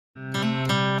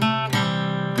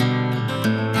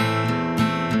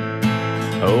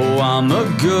I'm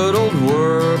a good old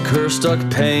worker, stuck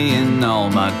paying all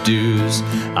my dues.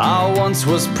 I once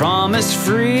was promised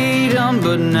freedom,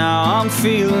 but now I'm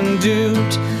feeling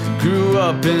duped. Grew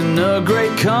up in a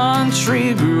great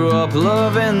country, grew up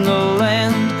loving the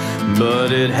land,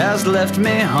 but it has left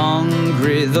me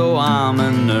hungry, though I'm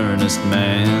an earnest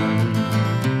man.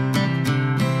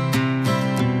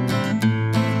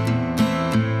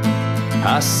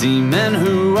 I see men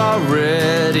who are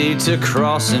ready to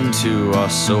cross into our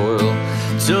soil,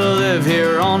 to live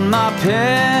here on my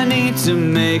penny, to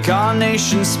make our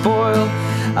nation spoil.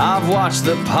 I've watched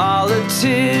the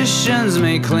politicians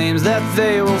make claims that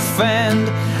they will fend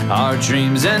our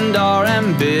dreams and our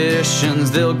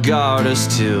ambitions. They'll guard us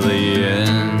till the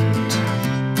end.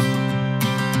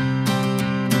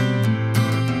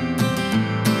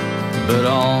 But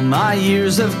all my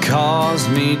years have caused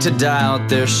me to doubt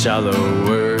their shallow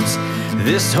words.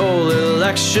 This whole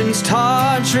election's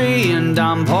tawdry and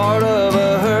I'm part of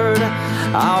a herd.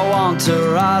 I want to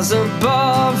rise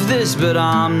above this, but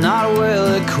I'm not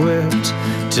well equipped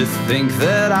to think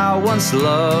that I once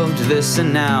loved this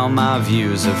and now my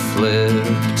views have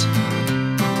flipped.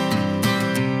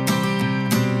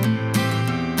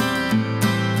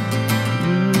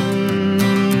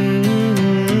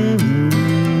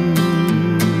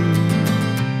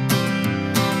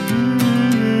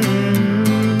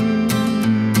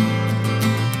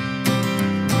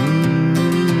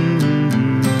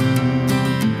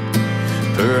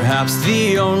 Perhaps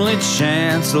the only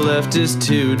chance left is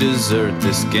to desert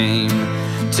this game,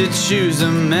 to choose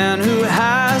a man who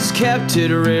has kept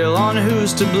it real on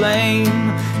who's to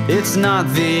blame. It's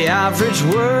not the average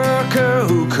worker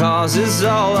who causes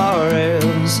all our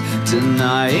ills.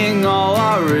 Denying all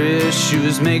our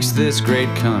issues makes this great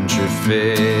country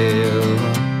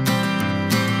fail.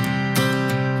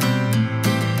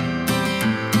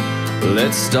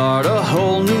 Let's start a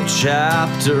whole new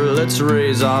chapter, let's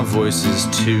raise our voices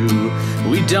too.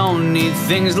 We don't need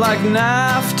things like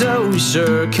NAFTA, we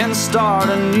sure can start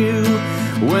anew.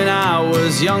 When I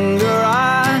was younger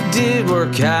I did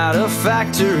work at a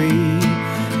factory.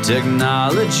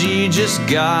 Technology just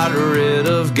got rid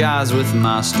of guys with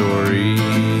my story.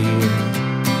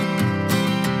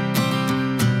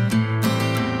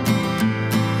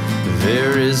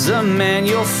 There is a man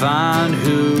you'll find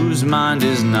whose mind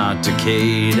is not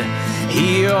decayed.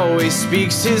 He always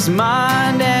speaks his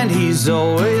mind and he's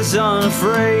always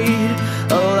unafraid.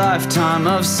 A lifetime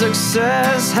of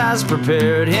success has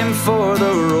prepared him for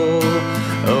the role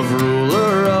of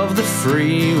ruler of the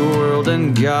free world,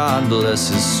 and God bless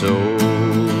his soul.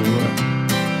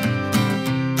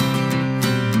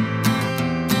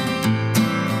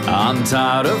 I'm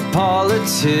tired of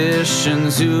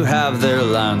politicians who have their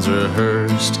lines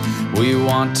rehearsed. We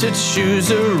want to choose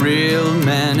a real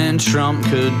man, and Trump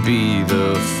could be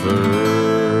the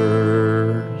first.